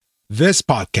This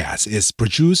podcast is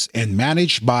produced and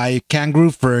managed by Kangaroo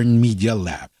Fern Media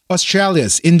Lab,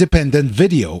 Australia's independent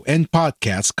video and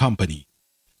podcast company.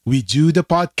 We do the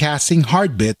podcasting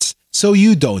hard bits so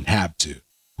you don't have to.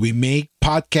 We make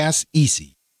podcasts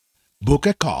easy. Book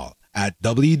a call at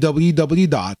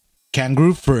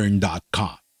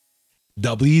www.kangaroofern.com.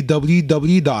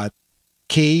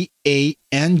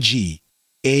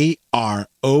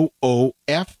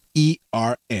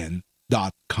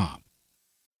 www.kangaroofern.com.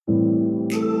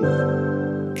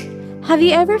 Have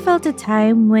you ever felt a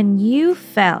time when you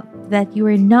felt that you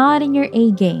were not in your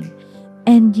A game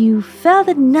and you felt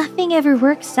that nothing ever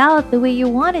works out the way you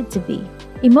want it to be?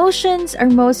 Emotions are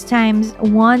most times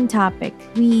one topic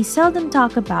we seldom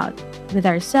talk about with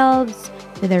ourselves,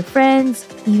 with our friends,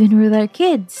 even with our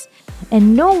kids.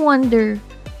 And no wonder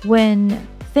when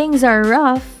things are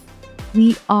rough,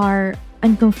 we are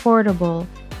uncomfortable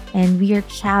and we are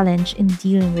challenged in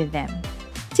dealing with them.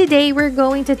 Today, we're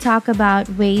going to talk about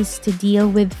ways to deal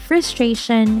with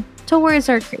frustration towards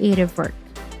our creative work.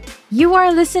 You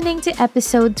are listening to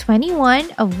episode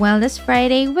 21 of Wellness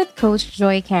Friday with Coach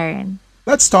Joy Karen.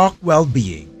 Let's talk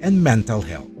well-being and mental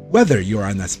health. Whether you're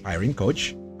an aspiring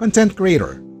coach, content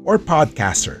creator, or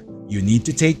podcaster, you need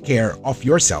to take care of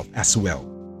yourself as well.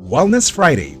 Wellness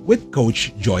Friday with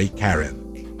Coach Joy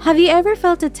Karen. Have you ever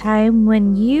felt a time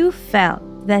when you felt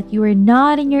that you were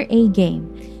not in your A game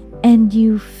and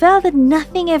you felt that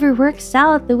nothing ever works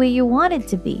out the way you want it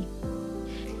to be?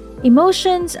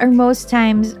 Emotions are most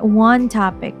times one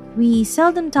topic we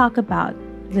seldom talk about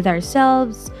with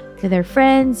ourselves, with our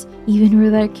friends, even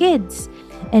with our kids.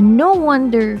 And no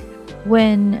wonder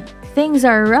when things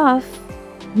are rough,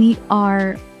 we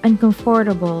are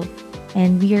uncomfortable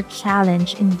and we are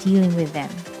challenged in dealing with them.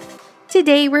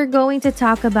 Today, we're going to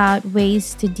talk about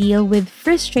ways to deal with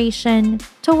frustration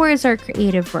towards our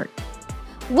creative work.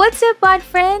 What's up, pod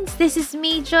friends? This is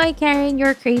me, Joy Karen,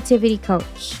 your creativity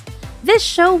coach. This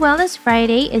show, Wellness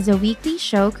Friday, is a weekly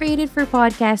show created for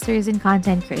podcasters and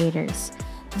content creators.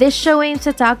 This show aims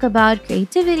to talk about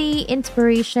creativity,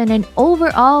 inspiration, and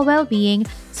overall well-being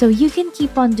so you can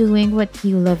keep on doing what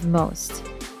you love most.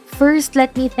 First,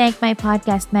 let me thank my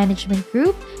podcast management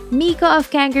group, Miko of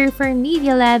Kangaroo Fern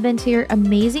Media Lab, and to your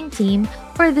amazing team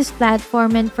for this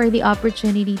platform and for the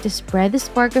opportunity to spread the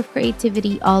spark of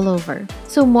creativity all over.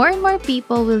 So more and more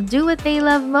people will do what they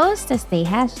love most as they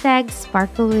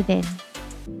 #sparkle within.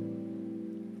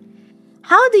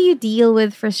 How do you deal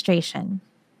with frustration?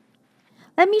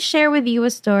 Let me share with you a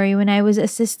story when I was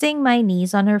assisting my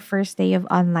niece on her first day of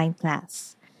online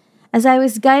class. As I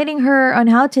was guiding her on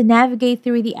how to navigate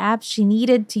through the apps she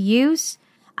needed to use,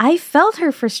 I felt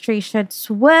her frustration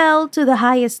swell to the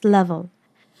highest level.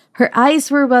 Her eyes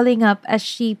were welling up as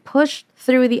she pushed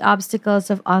through the obstacles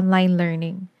of online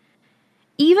learning.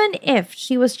 Even if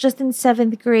she was just in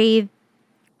 7th grade,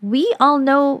 we all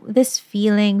know this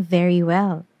feeling very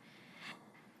well.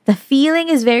 The feeling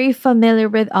is very familiar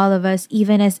with all of us,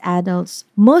 even as adults,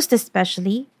 most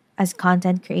especially as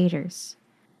content creators.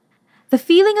 The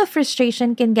feeling of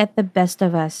frustration can get the best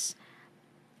of us.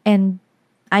 And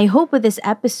I hope with this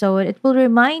episode, it will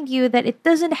remind you that it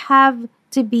doesn't have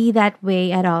to be that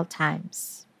way at all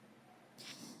times.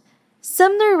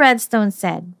 Sumner Redstone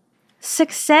said,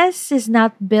 "Success is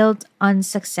not built on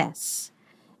success.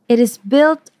 It is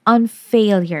built on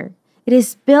failure. It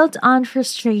is built on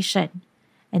frustration.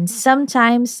 And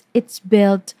sometimes it's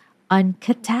built on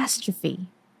catastrophe."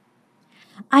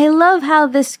 I love how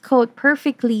this quote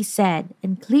perfectly said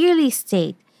and clearly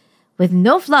state, with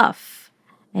no fluff,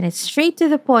 and it's straight to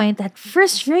the point, that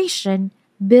frustration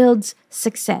builds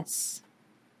success.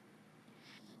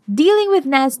 Dealing with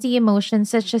nasty emotions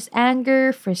such as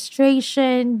anger,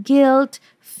 frustration, guilt,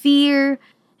 fear,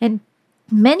 and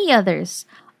many others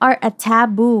are a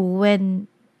taboo when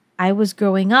I was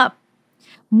growing up.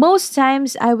 Most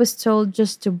times I was told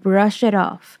just to brush it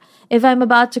off. If I'm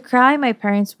about to cry, my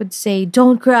parents would say,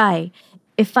 "Don't cry."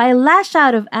 If I lash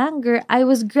out of anger, I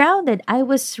was grounded. I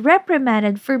was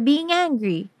reprimanded for being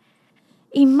angry.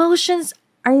 Emotions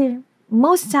are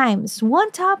most times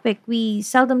one topic we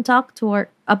seldom talk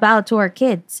about to our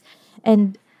kids.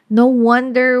 And no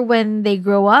wonder when they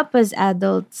grow up as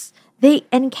adults, they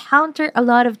encounter a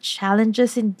lot of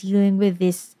challenges in dealing with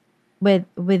these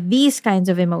kinds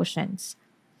of emotions.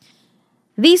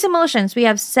 These emotions, we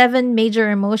have 7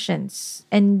 major emotions.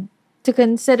 And to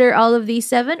consider all of these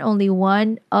 7, only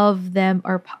one of them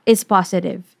is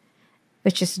positive,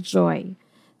 which is joy.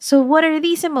 So what are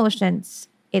these emotions?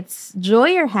 It's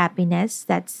joy or happiness,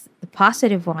 that's the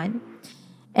positive one.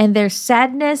 And there's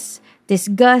sadness,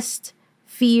 disgust,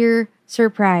 fear,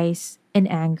 surprise, and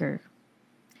anger.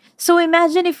 So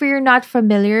imagine if you're not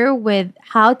familiar with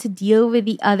how to deal with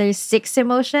the other six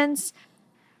emotions,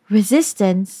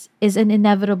 resistance is an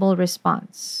inevitable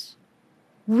response.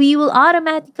 We will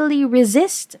automatically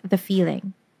resist the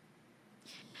feeling.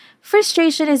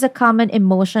 Frustration is a common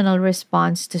emotional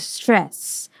response to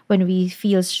stress. When we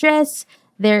feel stress,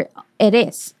 there it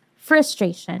is,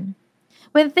 frustration.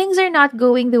 When things are not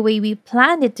going the way we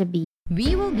planned it to be.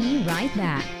 We will be right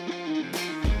back.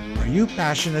 Are you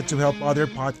passionate to help other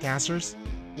podcasters?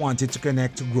 Wanted to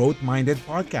connect to growth-minded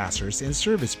podcasters and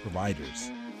service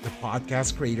providers? The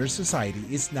Podcast Creators Society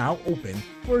is now open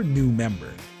for new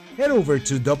members. Head over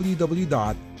to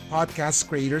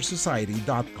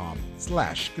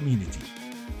www.podcastcreatorsociety.com/community.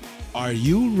 Are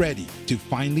you ready to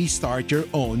finally start your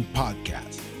own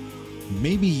podcast?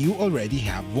 Maybe you already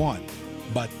have one,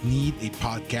 but need a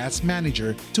podcast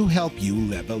manager to help you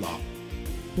level up.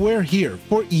 We're here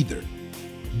for either.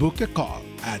 Book a call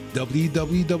at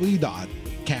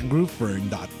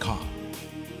www.kangaroofern.com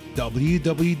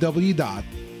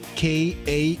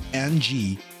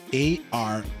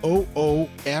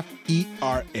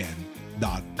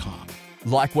www.kangaroofern.com.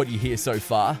 Like what you hear so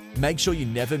far? Make sure you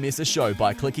never miss a show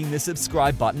by clicking the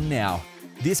subscribe button now.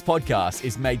 This podcast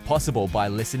is made possible by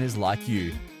listeners like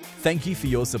you. Thank you for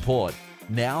your support.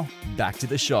 Now, back to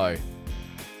the show.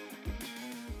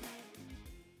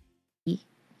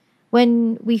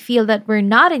 When we feel that we're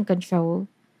not in control,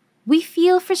 we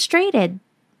feel frustrated.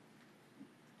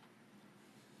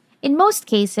 In most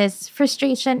cases,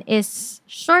 frustration is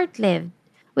short-lived,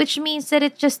 which means that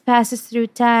it just passes through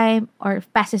time or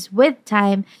passes with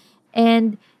time,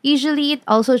 and usually it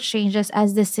also changes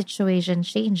as the situation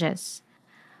changes.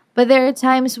 But there are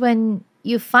times when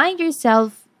you find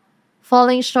yourself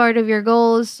falling short of your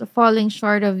goals, falling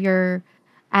short of your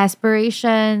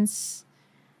aspirations,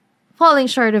 falling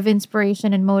short of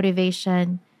inspiration and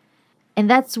motivation. And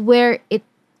that's where it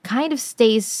kind of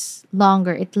stays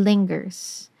longer, it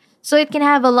lingers. So it can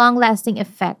have a long-lasting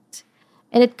effect.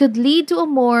 And it could lead to a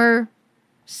more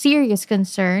serious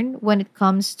concern when it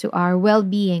comes to our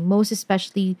well-being, most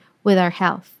especially with our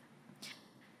health.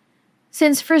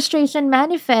 Since frustration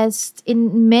manifests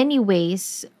in many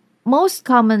ways, most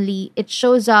commonly it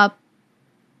shows up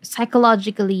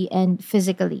psychologically and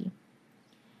physically.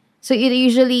 So it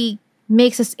usually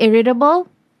makes us irritable.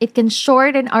 It can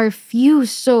shorten our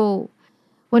fuse. So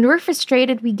when we're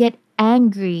frustrated, we get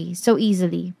angry so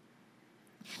easily.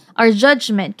 Our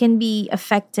judgment can be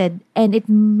affected, and it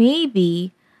may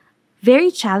be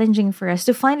very challenging for us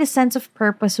to find a sense of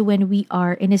purpose when we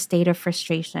are in a state of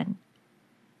frustration.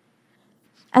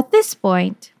 At this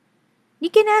point, you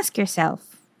can ask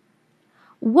yourself,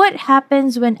 what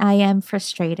happens when I am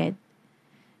frustrated?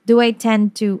 Do I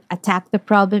tend to attack the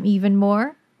problem even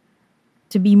more?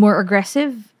 To be more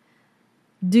aggressive?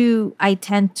 Do I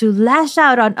tend to lash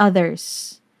out on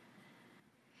others?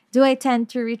 Do I tend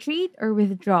to retreat or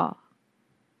withdraw?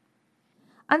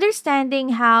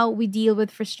 Understanding how we deal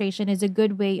with frustration is a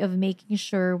good way of making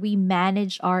sure we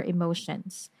manage our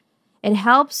emotions. It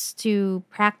helps to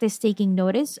practice taking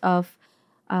notice of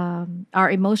our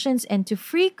emotions and to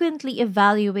frequently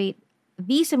evaluate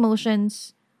these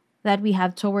emotions that we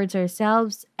have towards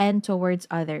ourselves and towards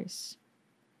others.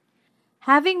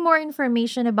 Having more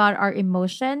information about our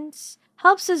emotions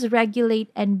helps us regulate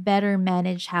and better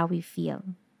manage how we feel.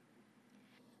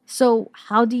 So,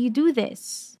 how do you do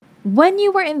this? When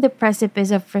you are in the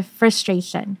precipice of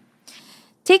frustration,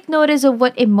 take notice of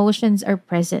what emotions are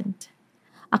present.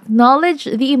 Acknowledge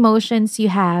the emotions you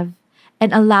have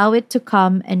and allow it to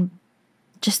come, and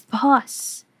just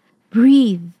pause,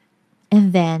 breathe,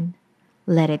 and then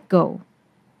let it go.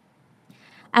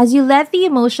 As you let the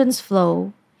emotions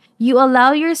flow, you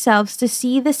allow yourselves to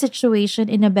see the situation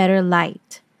in a better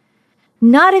light.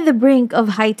 Not in the brink of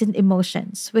heightened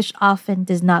emotions, which often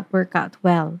does not work out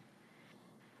well.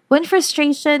 When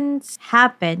frustrations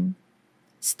happen,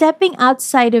 stepping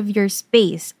outside of your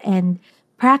space and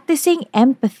practicing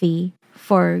empathy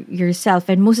for yourself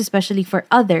and most especially for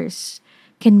others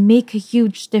can make a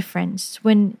huge difference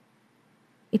when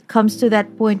it comes to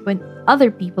that point when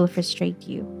other people frustrate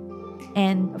you.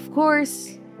 And of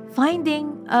course,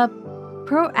 finding a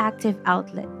proactive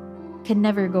outlet can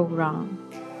never go wrong.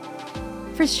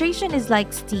 Frustration is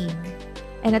like steam,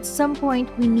 and at some point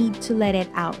we need to let it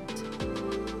out.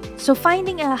 So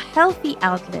finding a healthy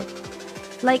outlet,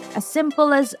 like as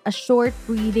simple as a short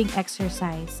breathing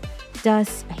exercise,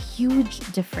 does a huge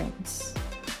difference.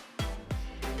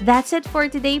 That's it for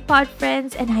today, Pod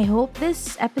Friends, and I hope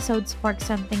this episode sparked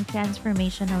something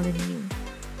transformational in you.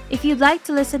 If you'd like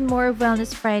to listen more of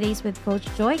Wellness Fridays with Coach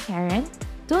Joy Karen,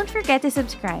 don't forget to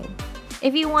subscribe.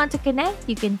 If you want to connect,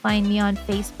 you can find me on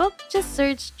Facebook. Just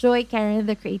search Joy Karen,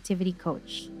 the Creativity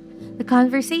Coach. The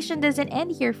conversation doesn't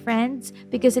end here, friends,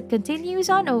 because it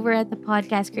continues on over at the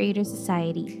Podcast Creator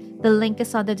Society. The link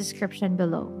is on the description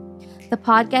below. The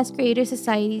Podcast Creator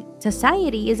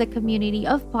Society is a community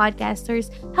of podcasters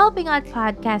helping out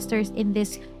podcasters in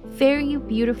this very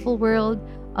beautiful world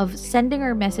of sending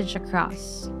our message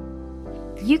across.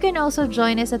 You can also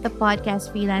join us at the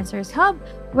Podcast Freelancers Hub,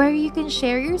 where you can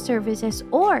share your services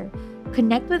or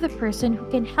connect with a person who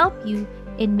can help you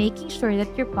in making sure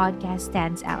that your podcast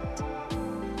stands out.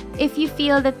 If you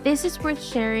feel that this is worth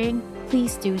sharing,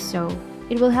 please do so.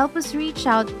 It will help us reach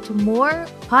out to more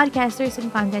podcasters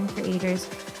and content creators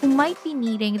who might be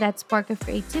needing that spark of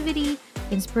creativity,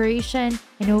 inspiration,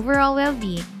 and overall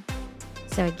well-being.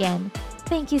 So again,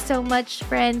 thank you so much,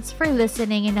 friends, for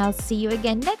listening, and I'll see you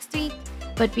again next week.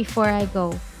 But before I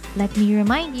go, let me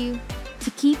remind you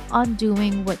to keep on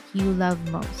doing what you love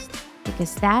most,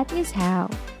 because that is how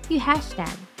you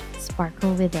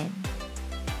 #sparkle within.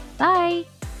 Bye!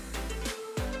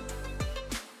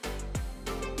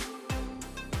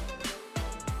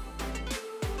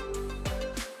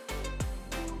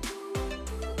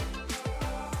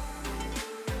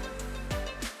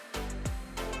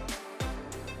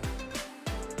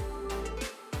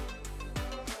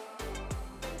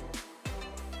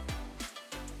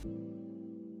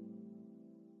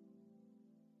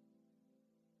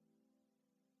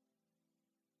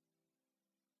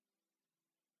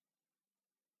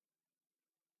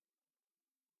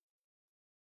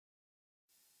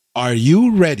 Are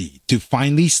you ready to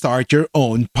finally start your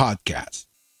own podcast?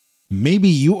 Maybe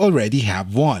you already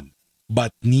have one,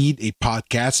 but need a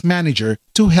podcast manager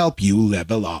to help you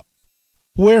level up.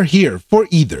 We're here for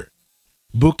either.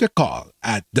 Book a call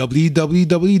at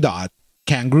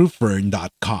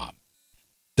www.kangaroofern.com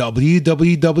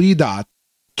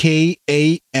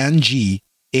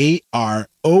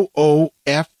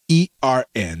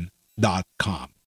www.kangaroofern.com